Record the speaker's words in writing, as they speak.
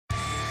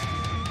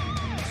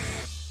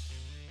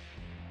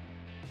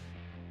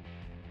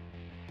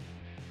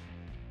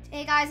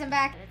Hey guys, I'm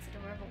back. That's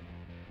adorable.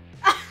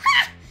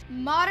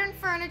 Modern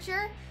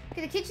furniture.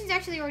 Okay, the kitchen's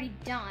actually already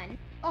done.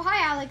 Oh,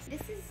 hi Alex.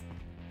 This is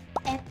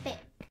epic.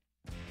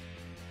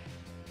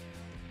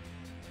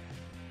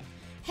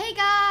 Hey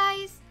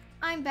guys,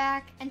 I'm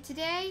back, and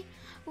today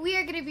we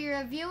are going to be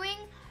reviewing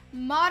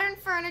Modern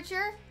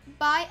Furniture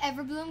by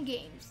Everbloom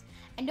Games.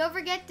 And don't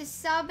forget to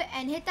sub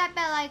and hit that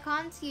bell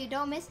icon so you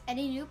don't miss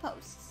any new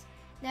posts.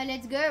 Now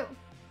let's go.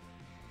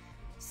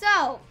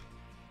 So,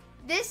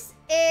 this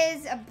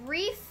is a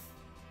brief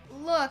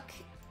look,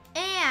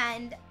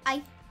 and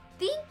I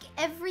think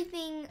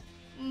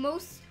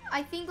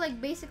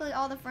basically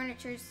all the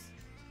furniture's,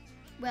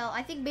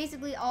 I think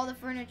basically all the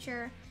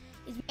furniture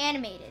is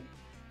animated.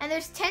 And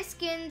there's 10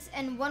 skins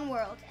and 1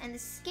 world, and the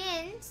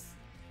skins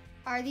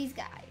are these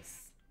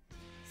guys.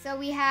 So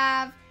we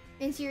have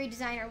Interior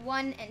Designer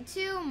 1 and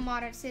 2,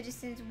 Modern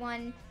Citizens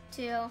 1,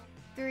 2,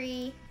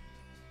 3,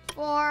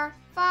 4,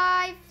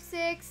 5,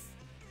 6,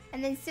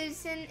 and then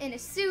Citizen in a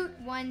Suit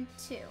 1,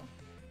 2.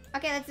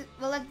 Okay,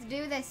 let's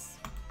do this.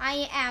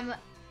 I am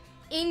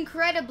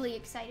incredibly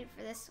excited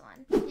for this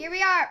one. Here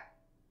we are.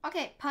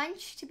 Okay,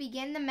 punch to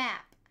begin the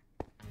map.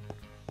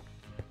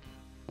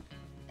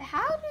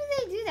 How do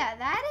they do that?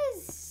 That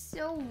is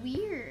so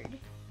weird.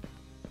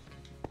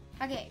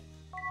 Okay.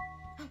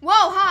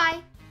 Whoa,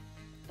 hi.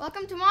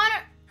 Welcome to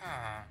Modern.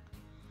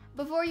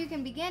 Before you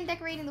can begin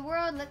decorating the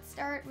world, let's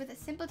start with a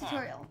simple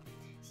tutorial.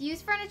 To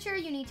use furniture,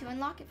 you need to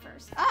unlock it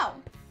first. Oh.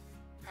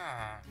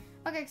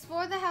 Okay,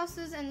 explore the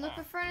houses and look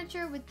for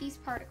furniture with these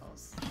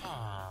particles.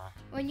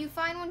 When you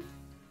find one,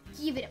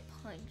 give it a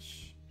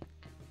punch.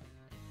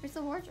 Where's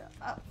the wardrobe?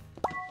 Oh.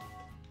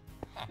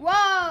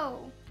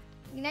 Whoa!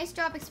 Nice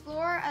job,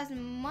 explore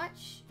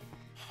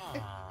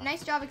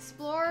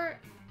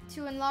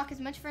to unlock as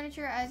much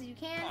furniture as you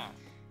can.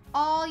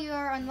 All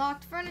your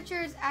unlocked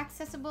furniture is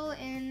accessible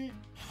in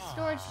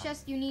storage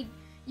chests. You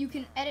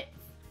can edit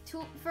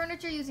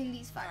furniture using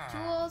these 5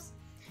 tools.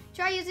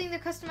 Try using the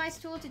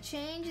customize tool to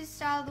change the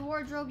style of the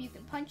wardrobe. You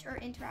can punch or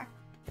interact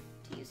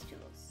to use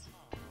tools.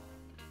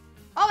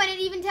 Oh, and it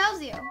even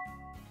tells you.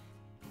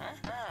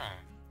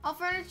 All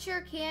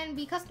furniture can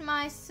be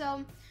customized,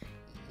 so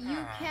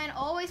you can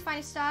always find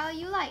a style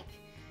you like.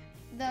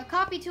 The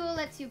copy tool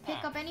lets you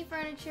pick up any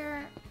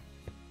furniture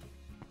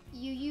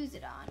you use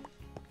it on.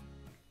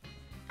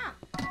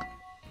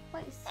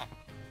 Place.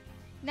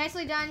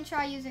 Nicely done.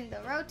 Try using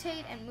the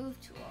rotate and move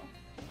tool.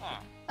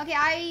 Okay,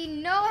 I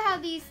know how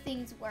these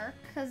things work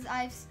because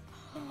I've...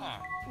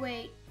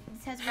 Wait,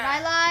 this has what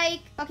I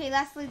like. Okay,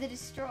 lastly, the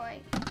destroy.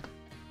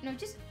 No,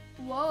 just...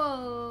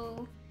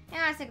 Whoa.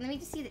 Hang on a second, let me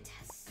just see the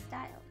test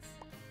styles.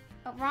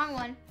 Oh, wrong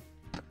one.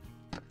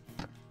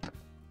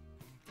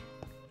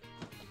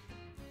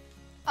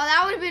 Oh,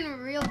 that would have been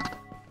real...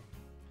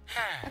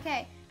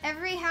 Okay,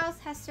 every house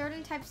has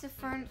certain types of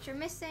furniture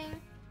missing.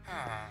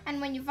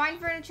 And when you find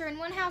furniture in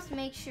one house,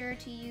 make sure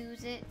to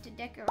use it to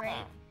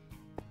decorate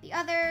the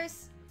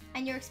others.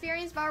 And your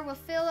experience bar will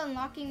fill,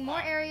 unlocking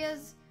more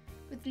areas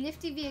with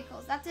nifty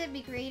vehicles. That's it,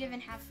 be creative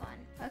and have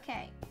fun.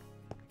 Okay.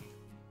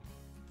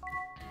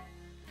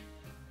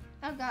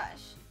 Oh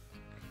gosh.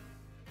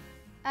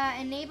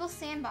 Enable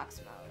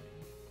sandbox mode.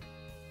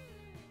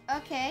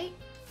 Okay.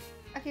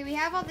 Okay, we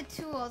have all the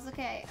tools.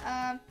 Okay,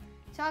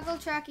 toggle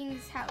tracking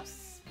this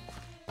house.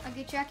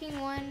 Okay, tracking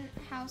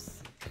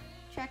house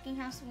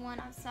 1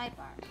 on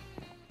sidebar.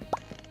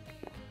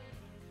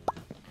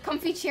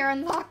 Comfy chair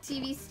unlocked,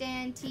 TV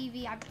stand,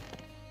 TV. I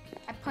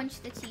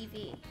punched the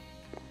TV.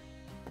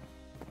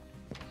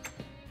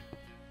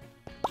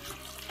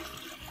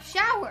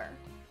 Shower.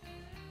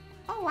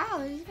 Oh wow,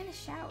 there's even a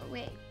shower.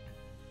 Wait.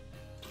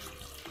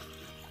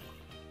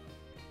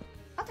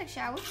 I'll take a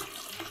shower.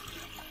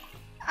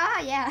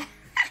 Ah, yeah.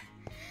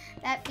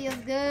 That feels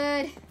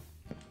good.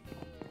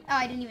 Oh,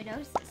 I didn't even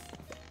notice this.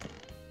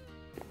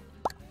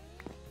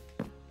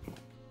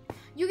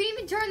 You can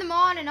even turn them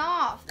on and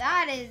off.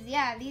 That is,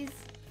 yeah, these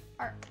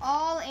are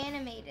all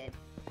animated.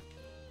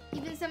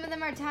 Even some of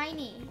them are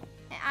tiny.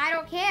 And I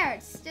don't care.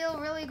 It's still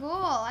really cool.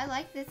 I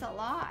like this a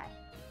lot.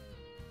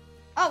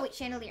 Oh, wait,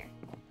 chandelier.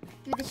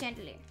 Do the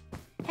chandelier.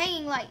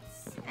 Hanging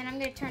lights. And I'm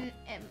going to turn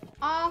them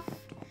off.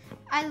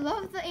 I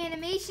love the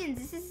animations.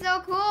 This is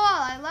so cool.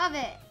 I love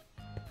it.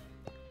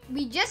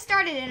 We just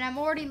started and I'm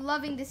already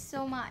loving this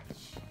so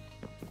much.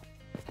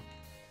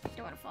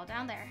 Don't want to fall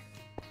down there.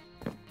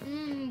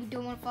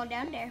 Don't want to fall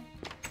down there.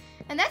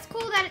 And that's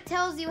cool that it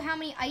tells you how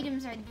many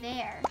items are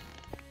there.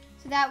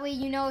 So that way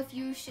you know if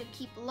you should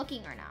keep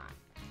looking or not.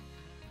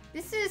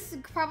 This is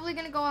probably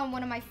going to go on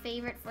one of my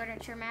favorite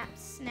furniture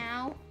maps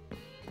now.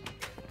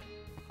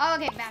 Oh,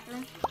 okay,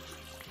 bathroom.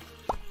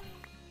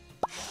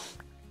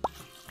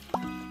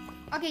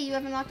 Okay, you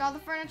have unlocked all the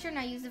furniture.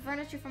 Now use the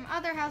furniture from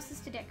other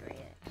houses to decorate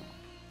it.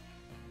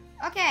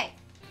 Okay.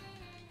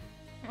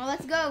 Well,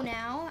 let's go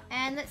now.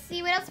 And let's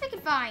see what else we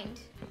can find.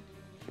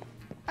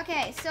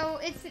 Okay, so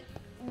it's...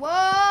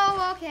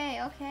 Whoa, okay.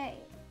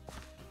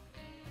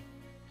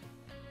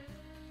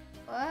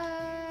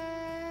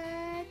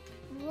 What?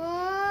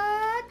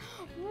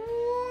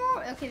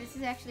 Whoa. Okay, this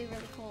is actually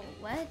really cool.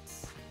 What?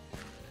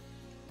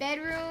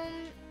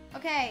 bedroom.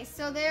 Okay,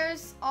 so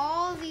there's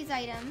all these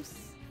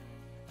items.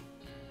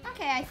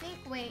 Okay, I think,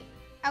 wait,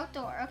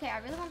 outdoor. Okay, I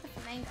really want the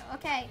flamingo.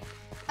 Okay,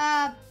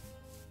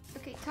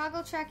 okay,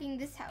 toggle tracking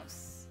this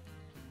house.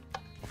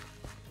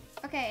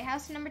 Okay,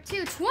 house number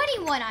 2,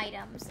 21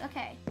 items.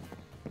 Okay.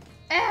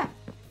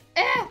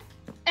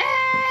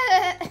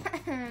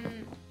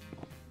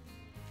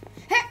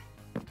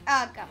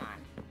 Oh, come on.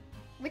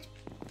 Which,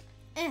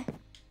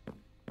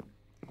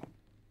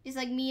 It's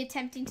like me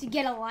attempting to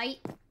get a light.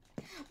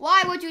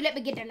 Why would you let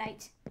me get a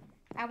light?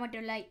 I want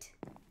a light.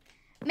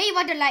 Me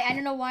want a light. I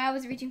don't know why I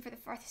was reaching for the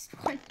farthest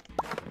one.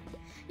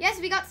 Yes,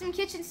 we got some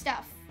kitchen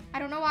stuff. I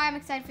don't know why I'm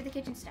excited for the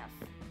kitchen stuff.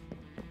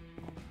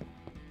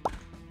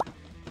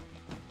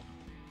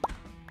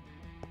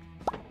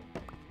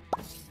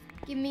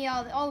 Give me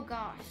all the, oh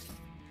gosh.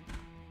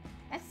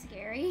 That's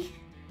scary.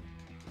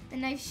 The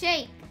knife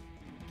shake.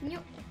 Can you,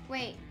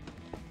 wait.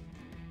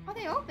 Oh,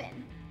 they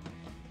open.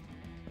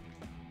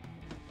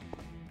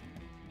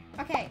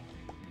 Okay.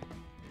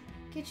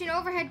 Kitchen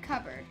overhead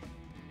cupboard.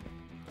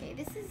 Okay,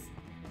 this is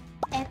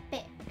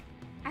epic.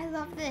 I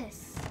love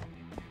this.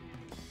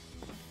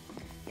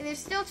 Okay, there's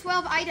still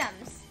 12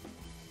 items.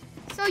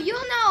 So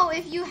you'll know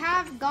if you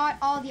have got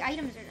all the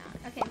items or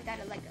not. Okay, we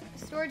got like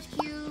storage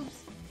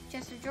cubes,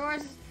 chest of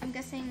drawers, I'm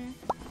guessing.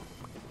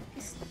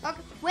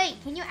 Okay, wait,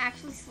 can you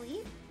actually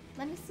sleep?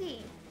 Let me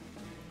see.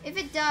 If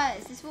it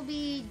does, this will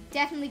be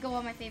definitely go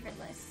on my favorite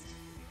list.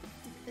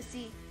 Let's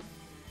see.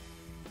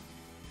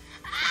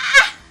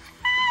 Ah!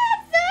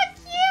 So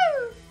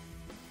cute!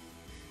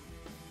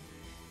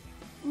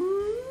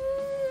 Ooh.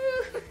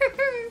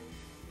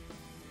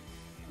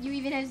 You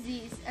even have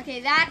these.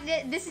 Okay,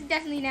 this is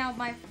definitely now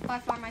by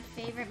far my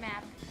favorite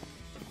map.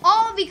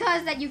 All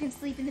because that you can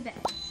sleep in the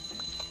bed.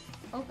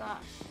 Oh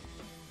gosh.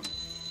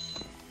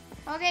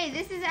 Okay,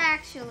 this is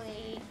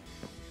actually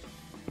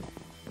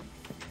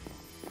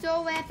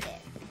so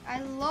epic.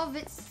 I love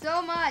it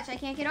so much. I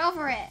can't get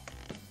over it.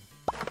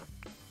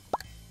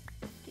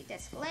 Okay,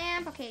 desk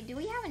lamp. Okay, do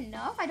we have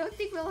enough? I don't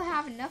think we'll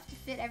have enough to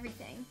fit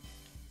everything.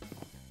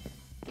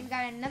 Okay, we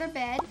got another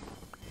bed.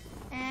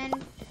 And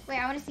wait,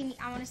 I want to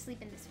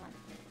sleep in this one.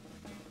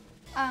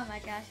 Oh my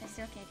gosh, I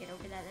still can't get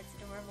over that. That's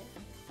adorable.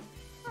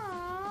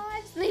 Aww,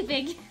 I'm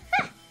sleeping.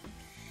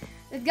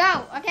 Let's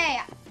go.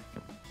 Okay.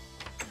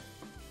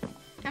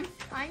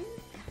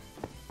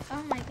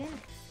 Oh my goodness.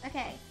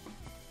 Okay.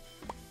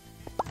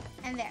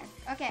 And there.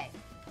 Okay.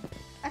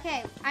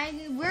 Okay,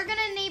 we're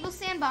gonna enable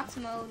sandbox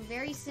mode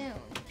very soon.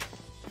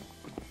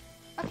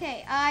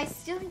 Okay, I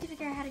still need to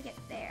figure out how to get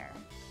there.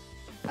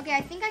 Okay,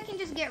 I think I can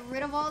just get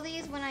rid of all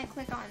these when I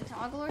click on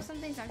toggle or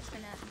something, so I'm just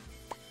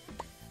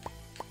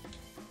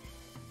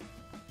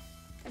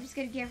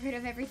gonna get rid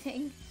of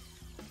everything.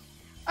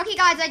 Okay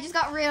guys, I just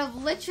got rid of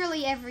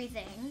literally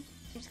everything. I'm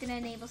just gonna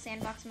enable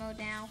sandbox mode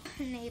now.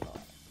 Enable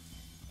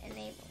it.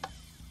 Enable.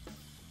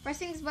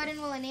 Pressing this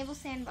button will enable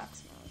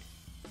sandbox mode.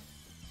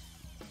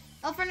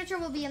 All furniture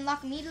will be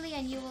unlocked immediately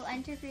and you will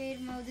enter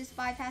creative mode. This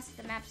bypasses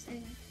the map's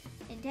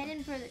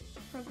intended for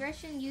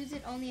progression. Use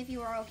it only if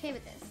you are okay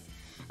with this.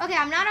 Okay,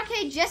 I'm not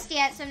okay just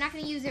yet, so I'm not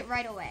gonna use it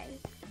right away.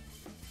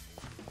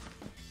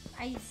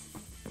 I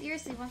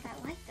seriously want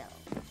that light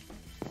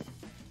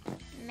though.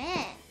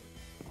 Man.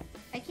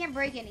 I can't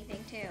break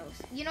anything too.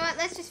 You know what?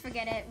 Let's just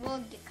forget it.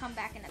 We'll come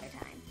back another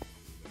time.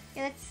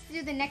 Okay, let's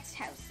do the next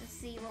house and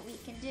see what we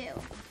can do.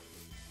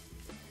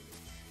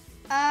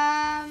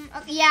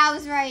 Okay, yeah, I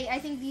was right. I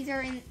think these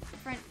are in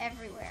front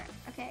everywhere.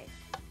 Okay.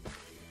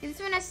 This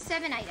one has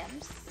 7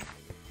 items.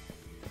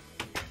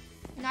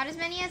 Not as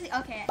many as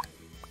okay.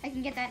 I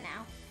can get that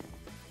now.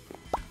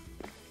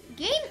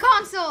 Game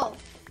console!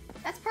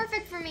 That's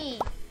perfect for me.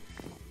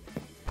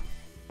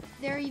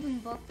 There are even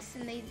books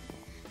and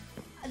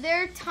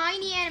they're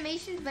tiny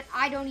animations, but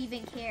I don't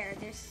even care.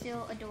 They're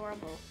still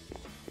adorable.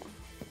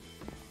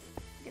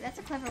 Okay, that's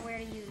a clever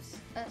way to use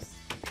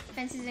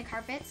fences and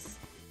carpets.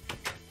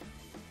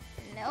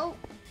 No.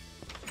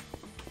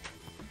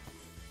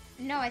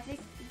 No, I think,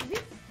 did we?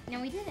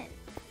 No, we didn't.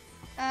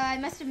 I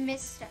must have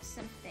missed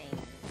something.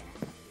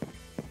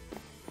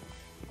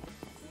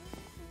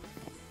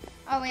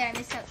 Oh wait, I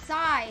missed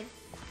outside.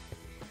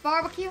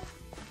 Barbecue.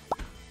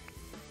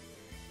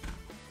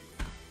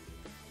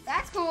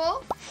 That's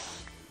cool.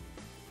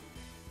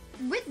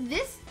 With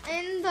this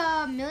in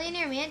the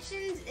Millionaire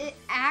Mansions, it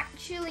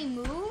actually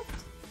moved.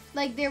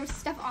 Like there was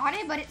stuff on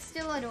it, but it's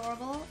still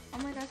adorable. Oh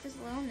my gosh, this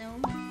little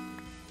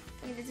gnome.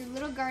 Okay, there's a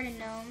little garden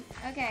gnome.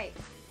 Okay.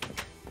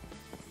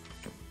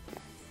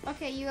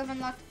 Okay, you have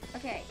unlocked.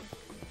 Okay.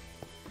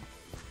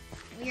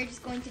 We are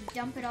just going to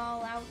dump it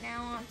all out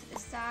now onto the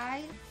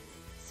side.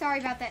 Sorry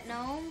about that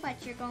gnome,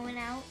 but you're going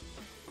out.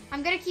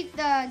 I'm gonna keep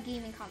the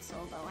gaming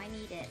console though. I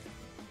need it.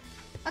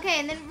 Okay,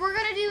 and then we're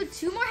gonna do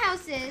 2 more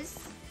houses.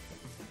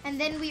 And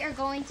then we are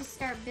going to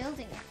start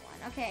building that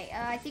one. Okay,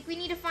 I think we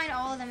need to find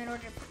all of them in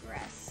order to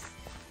progress.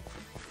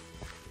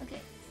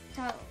 Okay,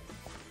 toggle.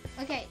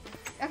 Okay,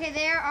 okay,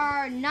 there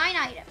are 9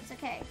 items.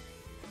 Okay,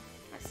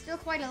 that's still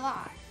quite a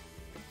lot.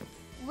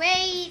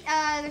 Wait,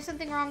 there's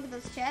something wrong with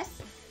those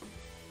chests.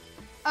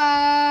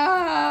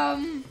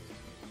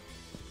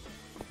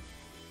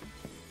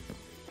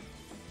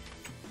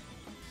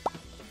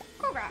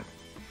 Cool rock.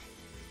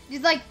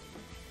 Just like,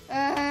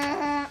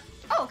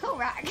 oh, cool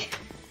rock.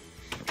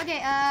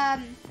 Okay,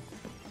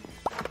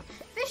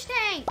 fish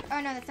tank. Oh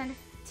no, that's not a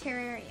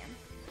terrarium.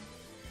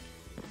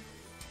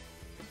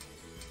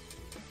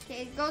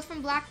 Okay, it goes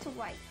from black to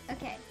white.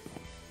 Okay,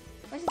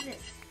 what is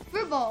this?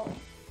 Fruit bowl.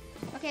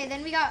 Okay,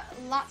 then we got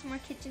lots more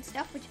kitchen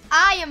stuff, which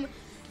I am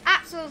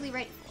absolutely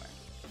ready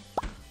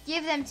for.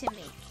 Give them to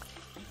me.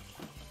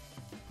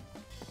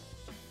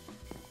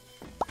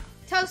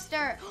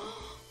 Toaster.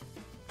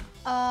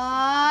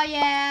 Oh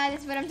yeah,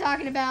 that's what I'm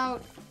talking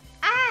about.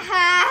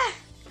 Aha!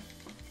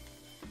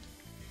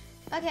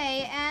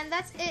 Okay, and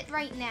that's it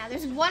right now.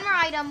 There's one more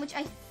item, which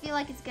I feel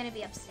like it's gonna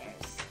be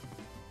upstairs.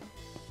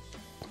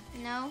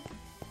 No?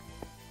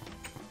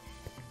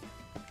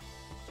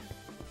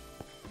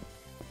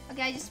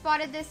 Okay, I just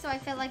spotted this, so I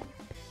felt like,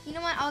 you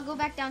know what? I'll go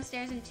back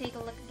downstairs and take a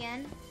look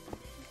again.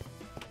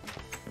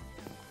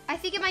 I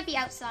think it might be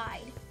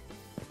outside.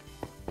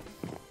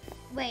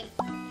 Wait,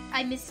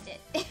 I missed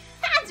it.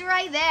 It's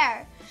right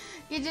there.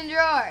 Kitchen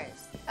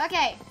drawers.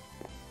 Okay.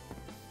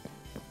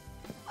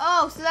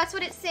 Oh, so that's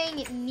what it's saying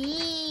it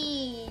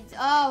needs.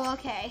 Oh,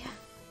 okay.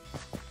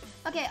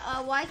 Okay,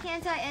 why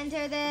can't I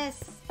enter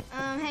this?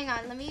 Hang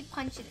on, let me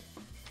punch it.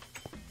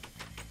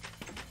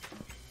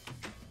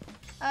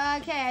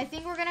 Okay, I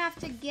think we're gonna have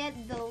to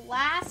get the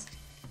last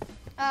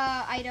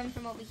item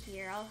from over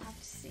here. I'll have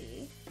to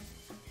see.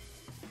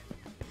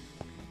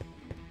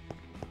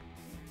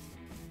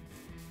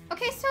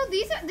 Okay, so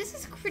this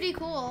is pretty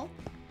cool.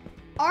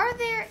 Are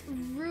there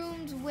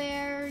rooms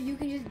where you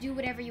can just do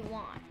whatever you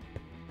want?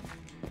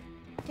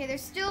 Okay,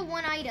 there's still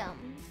one item.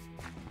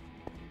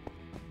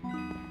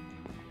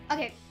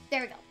 Okay,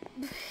 there we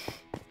go.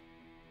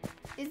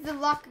 Is the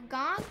lock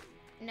gone?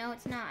 No,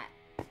 it's not.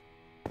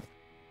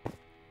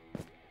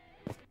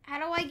 How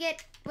do I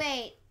get,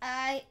 wait,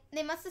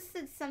 they must have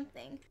said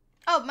something.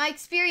 Oh, my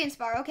experience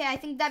bar. Okay, I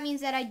think that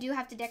means that I do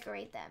have to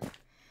decorate them.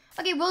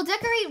 Okay, we'll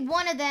decorate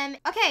one of them.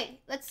 Okay,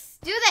 let's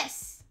do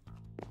this.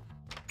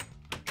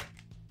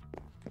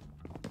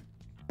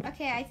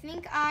 Okay, I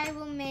think I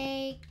will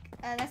make,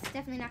 that's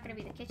definitely not gonna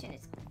be the kitchen.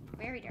 It's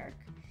very dark.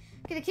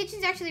 Okay, the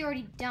kitchen's actually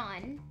already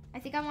done. I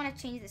think I wanna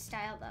change the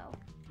style though.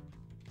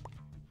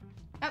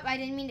 Oh, I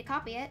didn't mean to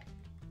copy it.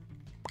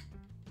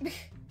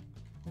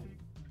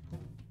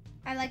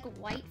 I like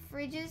white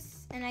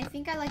fridges, and I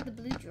think I like the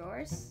blue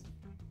drawers.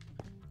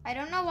 I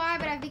don't know why,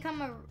 but I've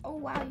become a, oh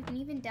wow, you can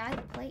even dye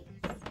the plates.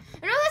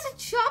 No, that's a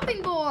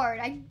chopping board.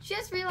 I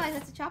just realized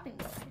that's a chopping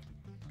board.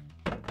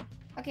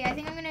 Okay, I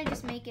think I'm gonna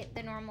just make it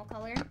the normal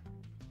color.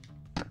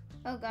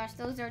 Oh gosh,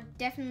 those are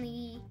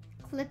definitely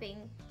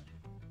clipping.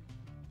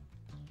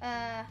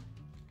 The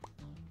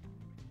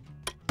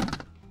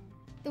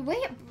way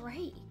it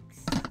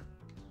breaks.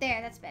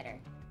 There, that's better.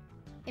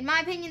 In my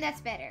opinion,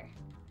 that's better.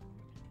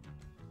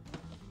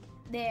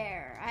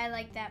 There, I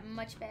like that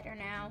much better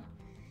now.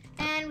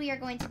 And we are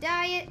going to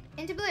dye it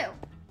into blue.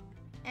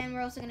 And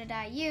we're also gonna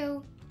dye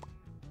you.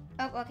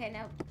 Oh, okay,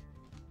 no.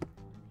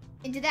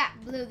 Into that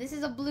blue. This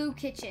is a blue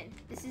kitchen.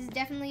 This is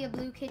definitely a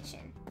blue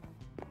kitchen.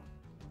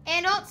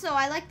 And also,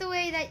 I like the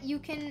way that you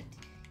can't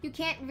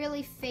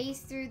really face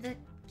through the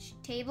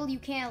table. You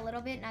can a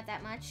little bit, not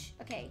that much.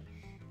 Okay.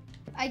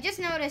 I just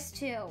noticed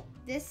too,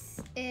 this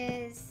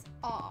is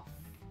off.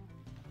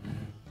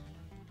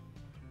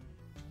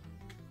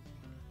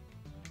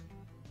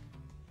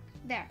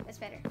 There, that's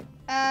better.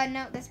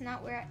 No, that's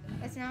not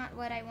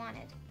what I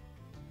wanted.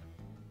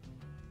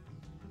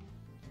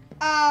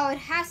 Oh, it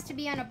has to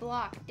be on a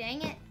block.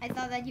 Dang it. I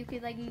thought that you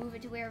could like move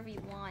it to wherever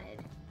you wanted.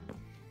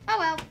 Oh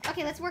well.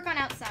 Okay, let's work on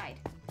outside.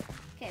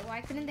 Okay,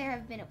 why couldn't there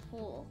have been a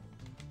pool?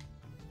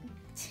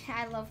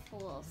 I love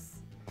pools.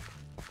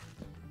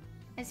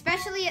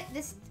 Especially at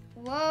this,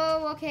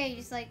 whoa, okay,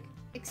 just like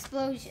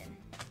explosion.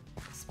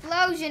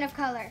 Explosion of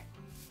color.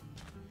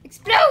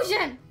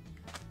 Explosion!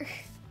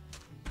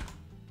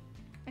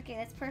 Okay,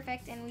 that's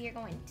perfect, and we are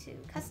going to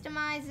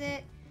customize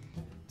it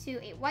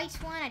to a white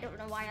one. I don't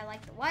know why I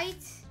like the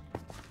white.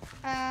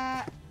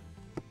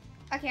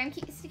 Okay, I'm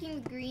sticking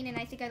with green, and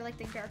I think I like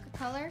the darker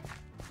color.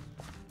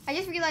 I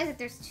just realized that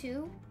there's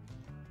two.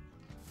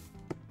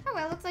 Oh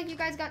well, looks like you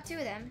guys got two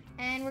of them.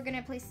 And we're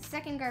gonna place the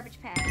second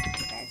garbage pad.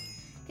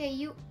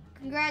 Okay,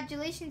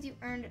 congratulations, you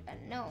earned a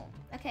gnome.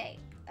 Okay,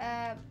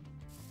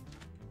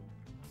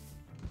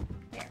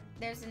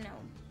 there's a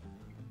gnome.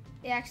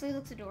 It actually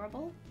looks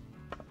adorable.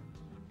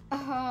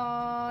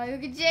 Oh, you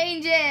can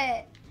change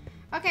it.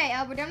 Okay,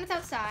 we're done with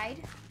outside.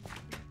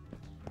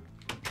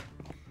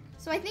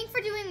 So I think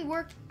for doing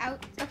work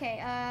out,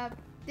 okay,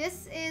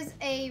 this is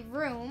a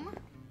room.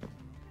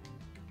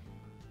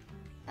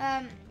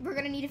 We're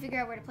gonna need to figure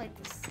out where to place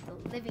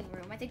the living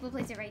room. I think we'll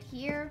place it right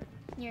here,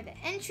 near the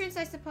entrance,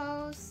 I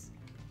suppose.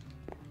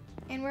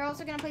 And we're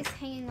also gonna place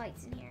hanging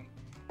lights in here.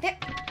 There.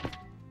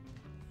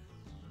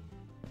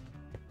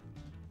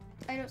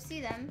 I don't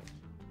see them.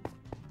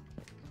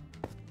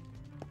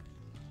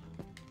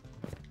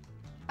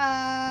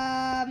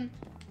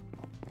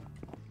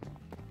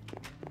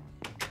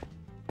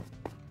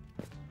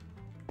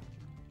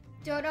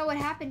 Don't know what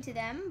happened to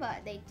them,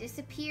 but they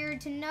disappeared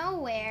to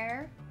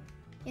nowhere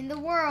in the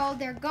world.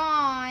 They're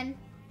gone.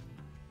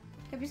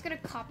 I'm just gonna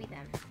copy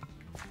them.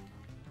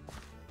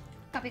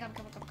 Copy, copy,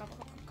 copy, copy, copy,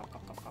 copy, copy,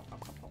 copy, copy, copy,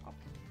 copy,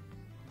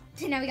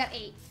 copy. Now we got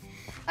 8.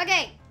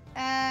 Okay.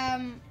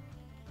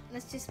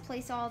 Let's just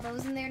place all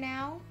those in there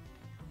now.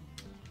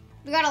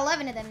 We got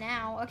 11 of them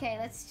now. Okay,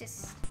 let's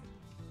just.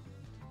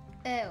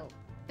 Oh,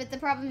 but the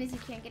problem is you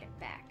can't get it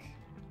back.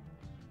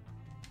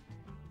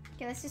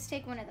 Okay, let's just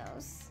take one of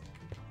those.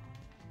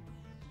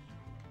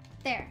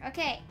 There.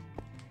 Okay.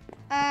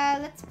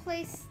 Let's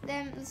place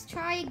them. Let's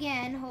try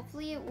again.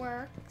 Hopefully it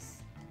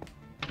works.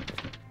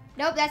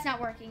 Nope, that's not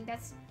working.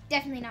 That's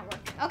definitely not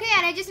working. Okay,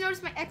 and I just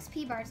noticed my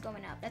XP bar is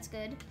going up. That's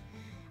good.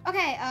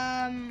 Okay,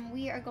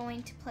 we are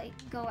going to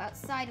go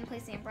outside and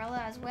place the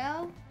umbrella as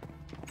well.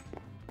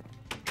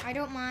 I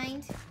don't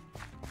mind.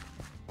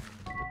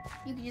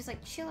 You can just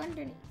like chill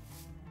underneath.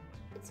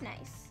 It's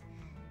nice.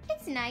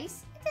 It's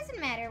nice. It doesn't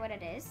matter what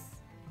it is.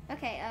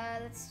 Okay,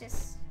 let's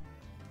just.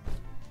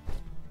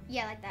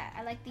 Yeah, like that.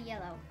 I like the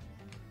yellow.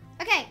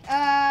 Okay,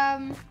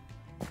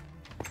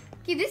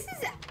 okay, this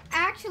is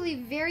actually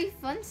very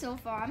fun so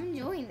far. I'm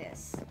enjoying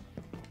this.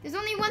 There's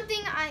only one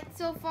thing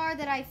so far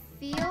that I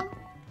feel.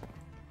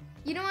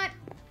 You know what?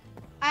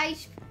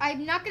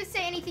 I'm not gonna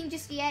say anything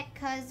just yet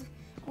because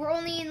we're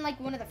only in like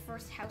one of the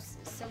first houses,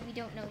 so we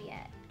don't know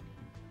yet.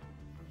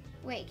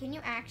 Wait, can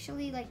you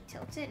actually like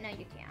tilt it? No,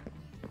 you can't.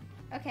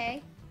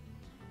 Okay.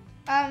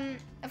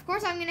 Of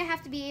course I'm gonna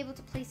have to be able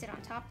to place it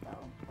on top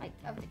though, like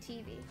of the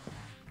TV.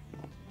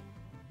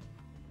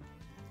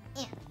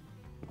 Yeah.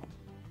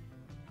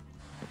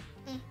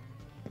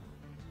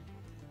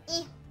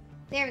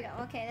 There we go.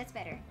 Okay, that's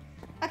better.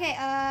 Okay,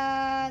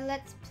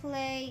 let's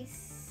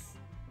place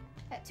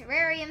a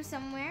terrarium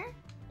somewhere.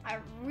 I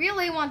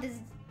really want this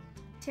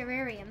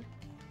terrarium.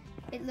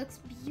 It looks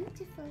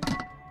beautiful.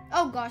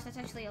 Oh gosh, that's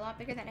actually a lot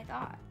bigger than I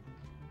thought.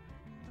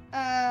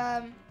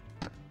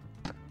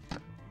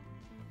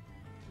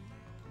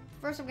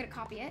 First I'm gonna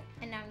copy it,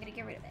 and now I'm gonna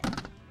get rid of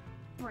it.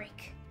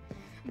 Break.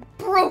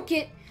 Broke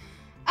it!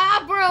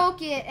 I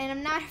broke it, and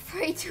I'm not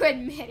afraid to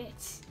admit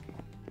it.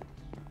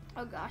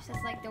 Oh gosh,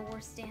 that's like the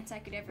worst stance I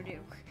could ever do.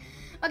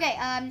 Okay,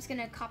 I'm just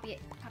gonna copy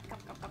it. Copy,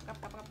 copy, copy, copy, copy,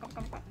 copy,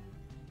 copy, copy.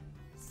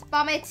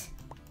 Spam it!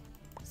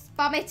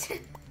 Spam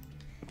it!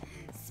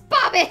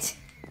 Spam it!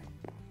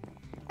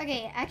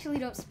 Okay, actually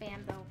don't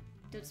spam though.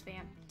 Don't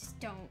spam. Just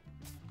don't.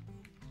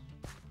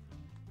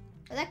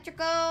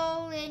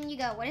 Electrical, in you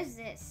go. What is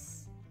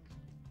this?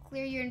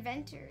 Clear your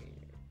inventory.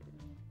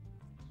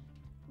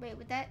 Wait,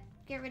 would that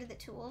get rid of the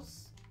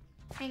tools?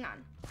 Hang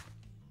on.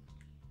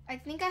 I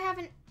think I have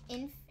an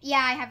yeah,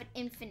 I have an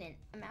infinite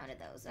amount of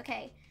those.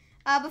 Okay.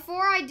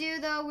 Before I do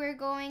though, we're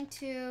going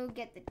to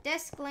get the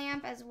desk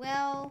lamp as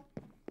well.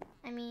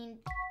 I mean,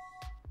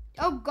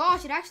 oh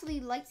gosh, it actually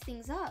lights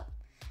things up.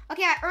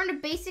 Okay, I earned a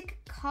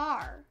basic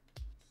car.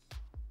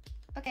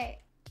 Okay,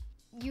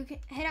 you can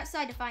head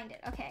outside to find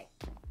it. Okay.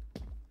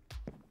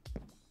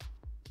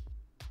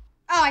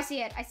 Oh, I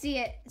see it. I see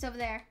it. It's over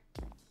there.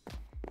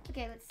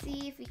 Okay, let's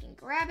see if we can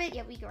grab it.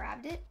 Yeah, we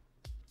grabbed it.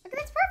 Okay,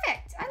 that's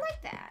perfect. I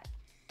like that.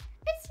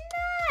 It's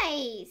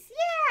nice.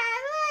 Yeah, I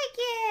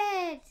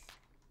like it.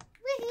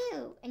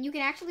 Woohoo. And you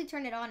can actually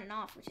turn it on and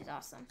off, which is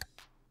awesome.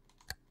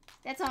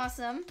 That's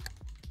awesome.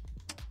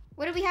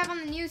 What do we have on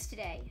the news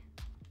today?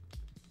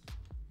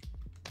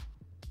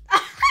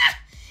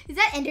 Is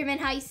that Enderman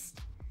Heist?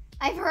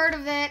 I've heard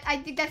of it. I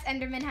think that's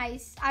Enderman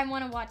Heist. I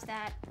want to watch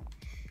that.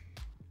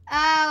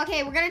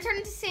 Okay, we're gonna turn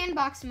into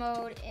sandbox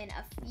mode in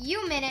a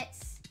few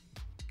minutes.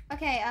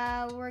 Okay,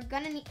 we're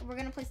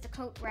gonna place the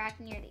coat rack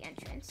near the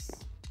entrance.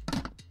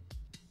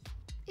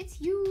 It's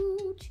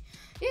huge.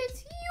 It's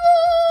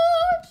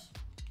huge.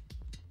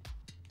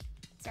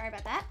 Sorry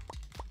about that.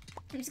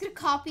 I'm just gonna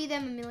copy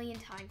them a million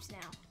times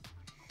now.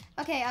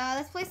 Okay,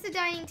 let's place the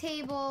dining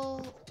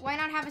table. Why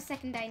not have a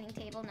second dining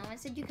table? No one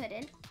said you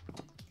couldn't.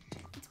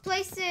 Let's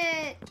place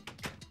it.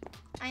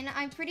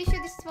 I'm pretty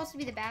sure this is supposed to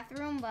be the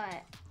bathroom,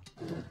 but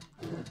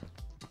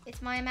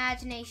it's my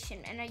imagination.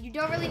 And you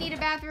don't really need a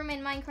bathroom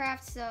in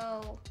Minecraft,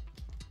 so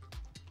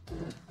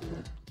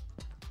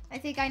I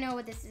think I know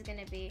what this is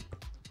gonna be.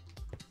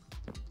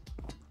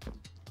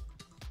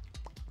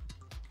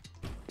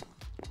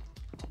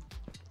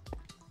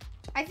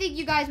 I think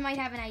you guys might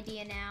have an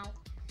idea now.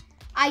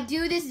 I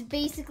do this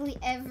basically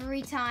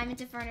every time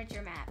it's a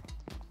furniture map.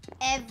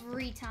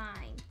 Every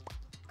time.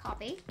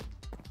 Copy.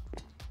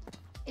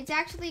 It's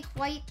actually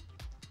quite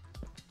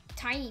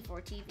tiny for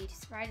a TV,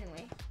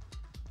 surprisingly.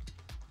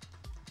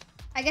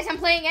 I guess I'm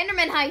playing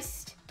Enderman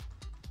Heist.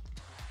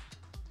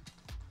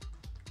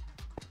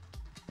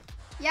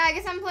 Yeah, I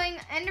guess I'm playing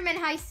Enderman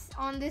Heist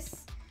on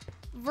this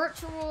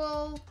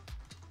virtual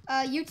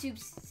YouTube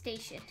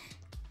station.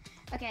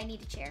 Okay, I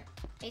need a chair.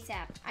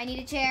 ASAP. I need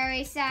a chair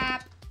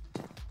ASAP.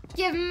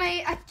 Give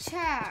me a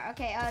chair.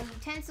 Okay,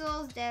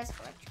 utensils, desk,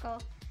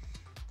 electrical.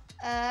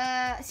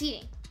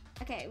 Seating.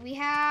 Okay, we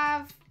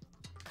have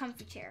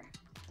comfy chair.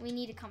 We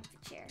need a comfy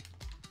chair.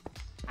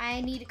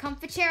 I need a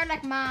comfy chair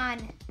like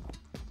mine.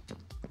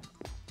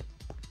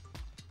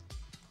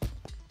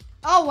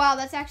 Oh, wow.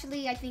 That's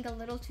actually, I think, a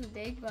little too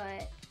big,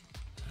 but...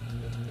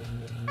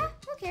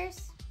 who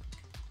cares?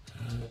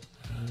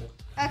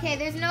 Okay,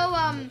 there's no,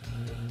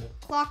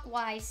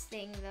 clockwise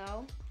thing,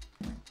 though.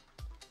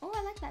 Oh,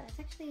 I like that. That's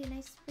actually a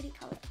nice, pretty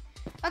color.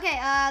 Okay,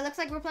 looks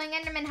like we're playing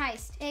Enderman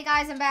Heist. Hey,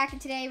 guys, I'm back,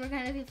 and today we're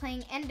going to be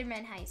playing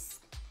Enderman Heist.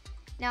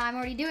 Now, I'm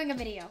already doing a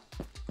video.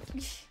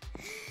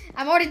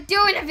 I'm already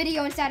doing a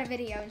video inside a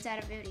video,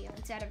 inside a video,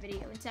 inside a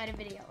video, inside a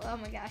video. Oh,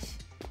 my gosh.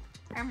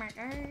 Oh, my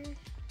gosh.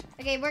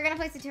 Okay, we're going to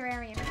place the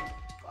terrarium.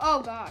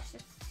 Oh, gosh,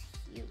 that's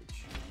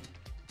huge.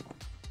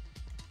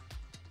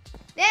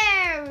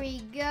 There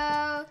we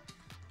go.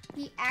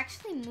 He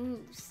actually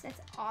moves.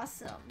 That's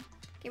awesome.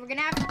 Okay, we're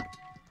gonna have...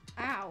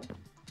 Ow.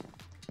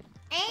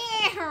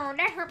 Ew,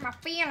 that hurt my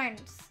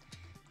feelings.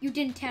 You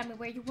didn't tell me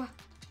where you were.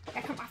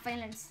 That hurt my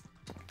feelings.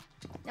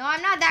 No,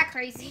 I'm not that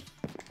crazy.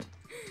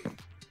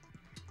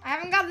 I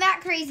haven't got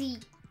that crazy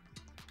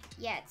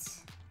yet.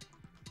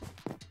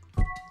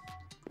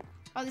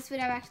 Oh, this would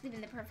have actually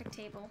been the perfect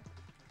table.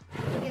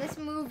 Okay, let's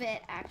move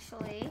it,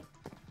 actually.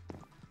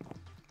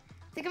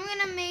 I think I'm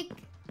gonna make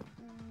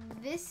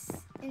this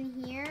in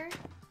here.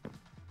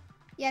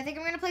 Yeah, I think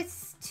I'm gonna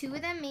place 2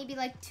 of them. Maybe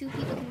like 2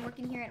 people can work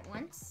in here at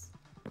once.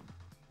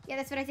 Yeah,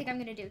 that's what I think I'm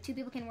gonna do. 2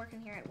 people can work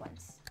in here at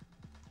once.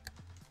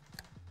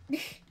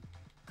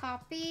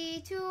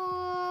 Copy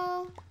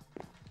tool.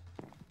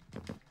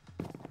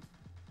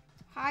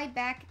 High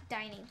back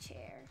dining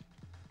chair.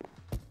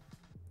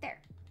 There.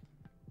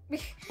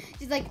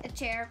 Just like a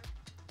chair.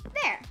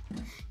 There.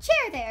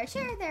 Chair there,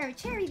 chair there,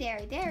 cherry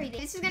there, there.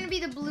 This is gonna be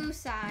the blue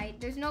side.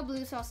 There's no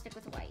blue, so I'll stick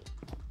with white.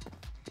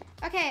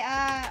 Okay,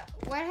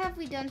 what have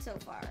we done so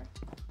far?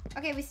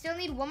 Okay, we still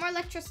need 1 more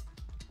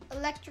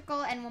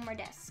electrical and 1 more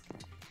desk.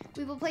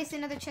 We will place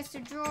another chest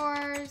of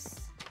drawers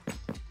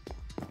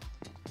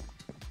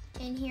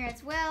in here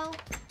as well.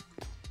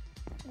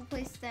 We'll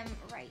place them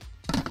right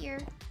here.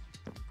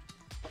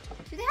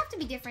 Do they have to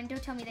be different?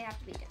 Don't tell me they have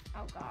to be different.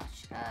 Oh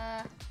gosh.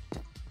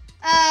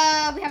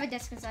 We have a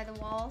desk inside the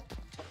wall.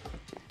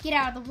 Get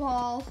out of the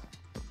wall.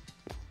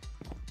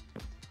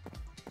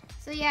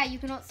 So yeah, you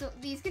can also,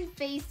 these can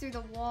phase through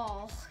the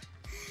wall.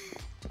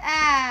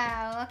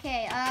 Ow,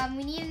 okay,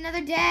 we need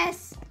another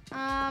desk.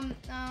 We're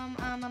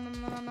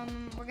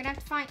gonna have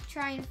to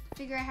try and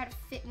figure out how to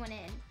fit one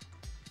in.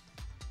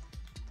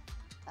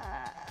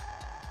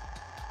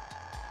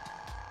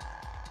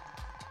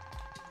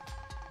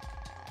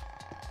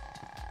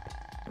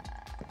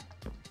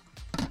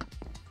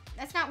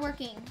 That's not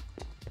working.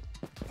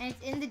 And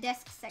it's in the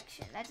desk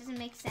section. That doesn't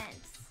make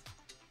sense.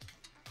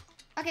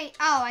 Okay,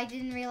 oh, I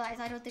didn't realize.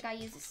 I don't think I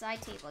used the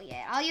side table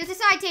yet. I'll use the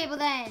side table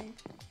then.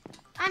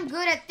 I'm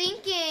good at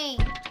thinking.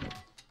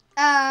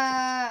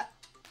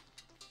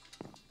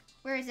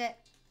 Where is it?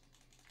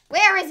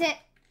 Where is it?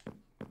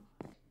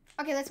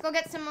 Okay, let's go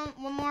get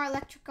one more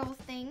electrical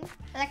thing.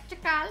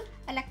 Electrical.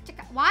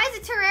 Why is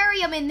a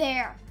terrarium in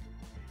there?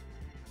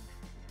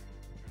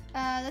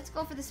 Let's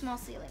go for the small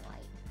ceiling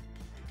light.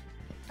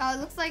 Oh, it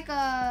looks like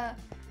I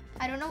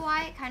don't know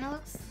why. It kind of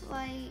looks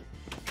like,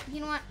 you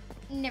know what?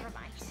 Never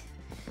mind.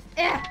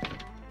 Ugh.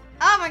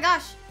 Oh my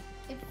gosh,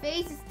 it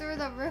phases through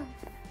the roof.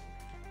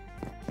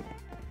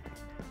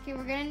 Okay,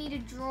 we're gonna need a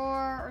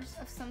drawer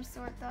of some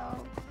sort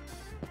though.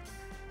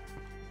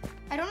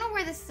 I don't know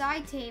where the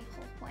side table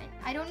went.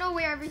 I don't know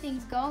where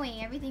everything's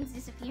going. Everything's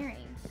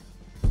disappearing.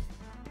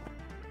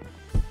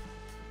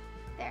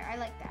 There, I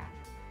like that.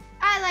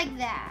 I like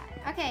that.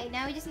 Okay,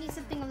 now we just need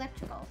something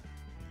electrical.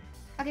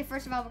 Okay,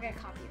 first of all, we're gonna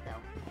copy it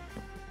though.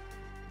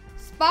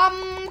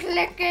 Spam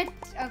click it.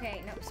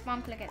 Okay, no,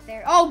 spam click it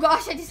there. Oh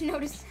gosh, I just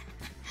noticed.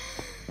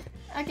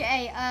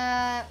 Okay,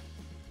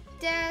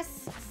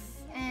 desks,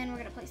 and we're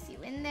gonna place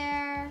you in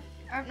there.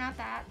 Or not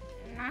that.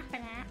 Not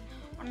that.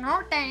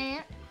 Not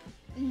that.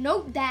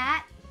 Note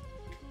that.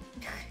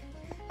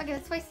 Okay,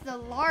 let's place the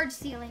large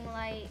ceiling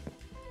light.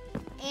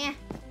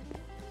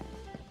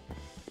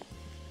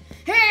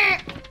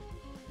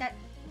 That.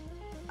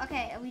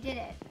 Okay, we did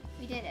it.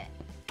 We did it.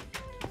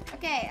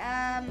 Okay,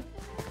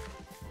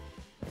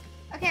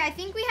 okay, I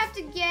think we have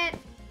to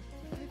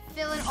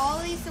fill in all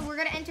of these, so we're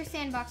gonna enter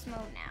sandbox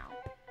mode now.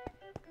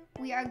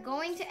 We are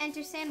going to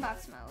enter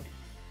sandbox mode.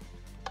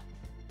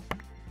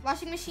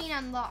 Washing machine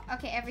unlocked.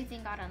 Okay,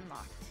 everything got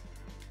unlocked.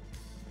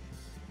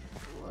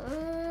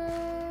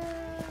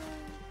 Whoa.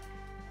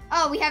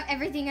 Oh, we have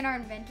everything in our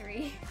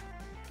inventory.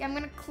 Okay, I'm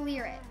gonna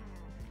clear it.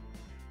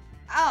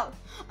 Oh,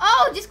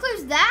 it just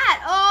clears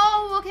that.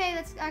 Oh, okay,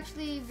 that's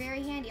actually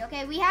very handy.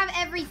 Okay, we have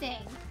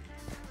everything.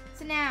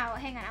 So now,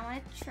 hang on, I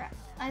want to try.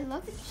 I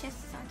love the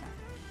chests on top.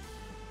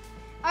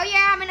 Oh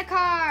yeah, I'm in a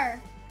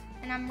car.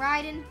 And I'm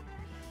riding.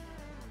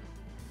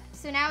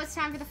 So now it's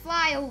time for the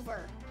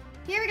flyover.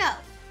 Here we go.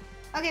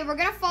 Okay, we're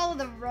gonna follow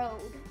the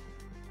road.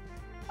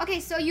 Okay,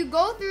 so you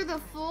go through the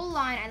full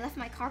line. I left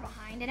my car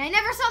behind and I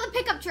never saw the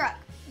pickup truck.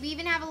 We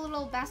even have a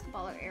little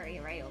basketball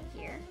area right over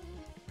here.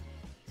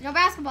 There's no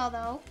basketball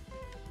though,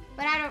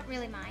 but I don't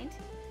really mind.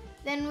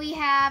 Then we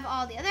have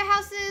all the other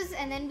houses,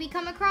 and then we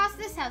come across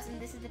this house, and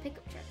this is the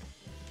pickup truck.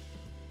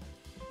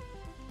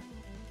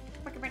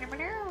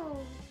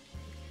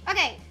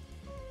 Okay.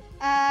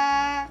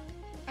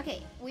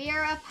 Okay, we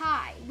are up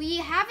high. We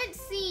haven't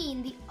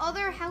seen the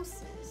other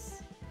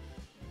houses,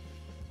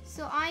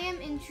 so I am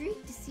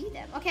intrigued to see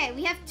them. Okay,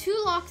 we have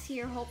 2 locks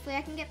here. Hopefully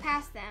I can get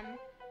past them.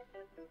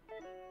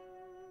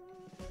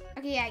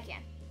 Okay, yeah, I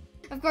can.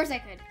 Of course I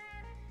could.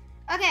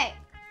 Okay,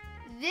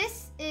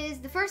 this is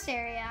the first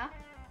area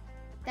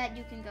that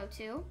you can go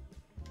to.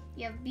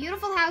 You have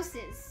beautiful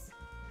houses.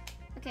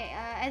 Okay,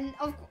 and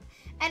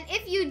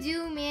if you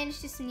do manage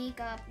to sneak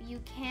up,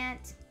 you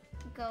can't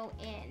go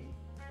in.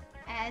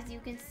 As you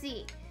can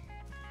see,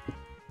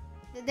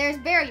 there's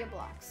barrier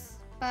blocks,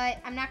 but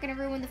I'm not gonna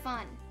ruin the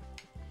fun,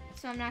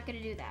 so I'm not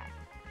gonna do that.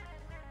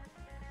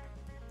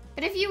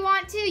 But if you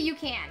want to, you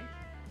can.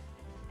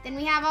 Then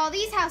we have all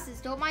these houses.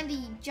 Don't mind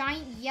the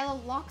giant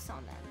yellow locks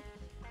on them.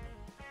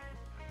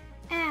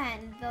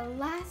 And the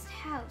last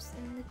house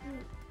in the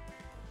group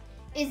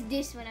is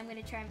this one. I'm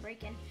gonna try and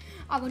break in.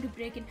 I want to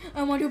break in.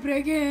 I want to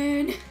break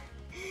in.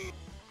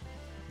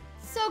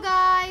 So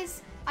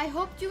guys, I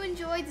hope you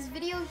enjoyed this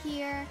video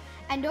here.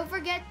 And don't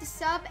forget to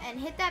sub and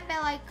hit that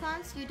bell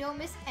icon so you don't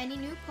miss any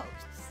new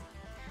posts.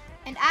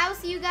 And I will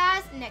see you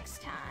guys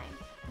next time.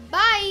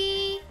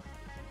 Bye!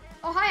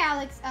 Oh, hi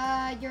Alex.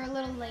 You're a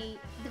little late.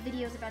 The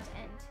video's about to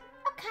end.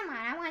 Oh, come on.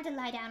 I wanted to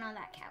lie down on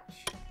that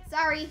couch.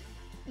 Sorry.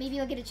 Maybe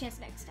you'll get a chance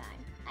next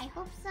time. I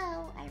hope so.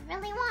 I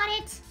really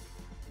want it.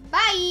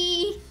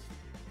 Bye!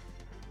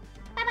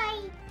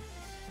 Bye-bye.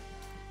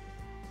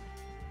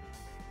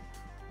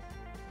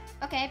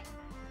 Okay.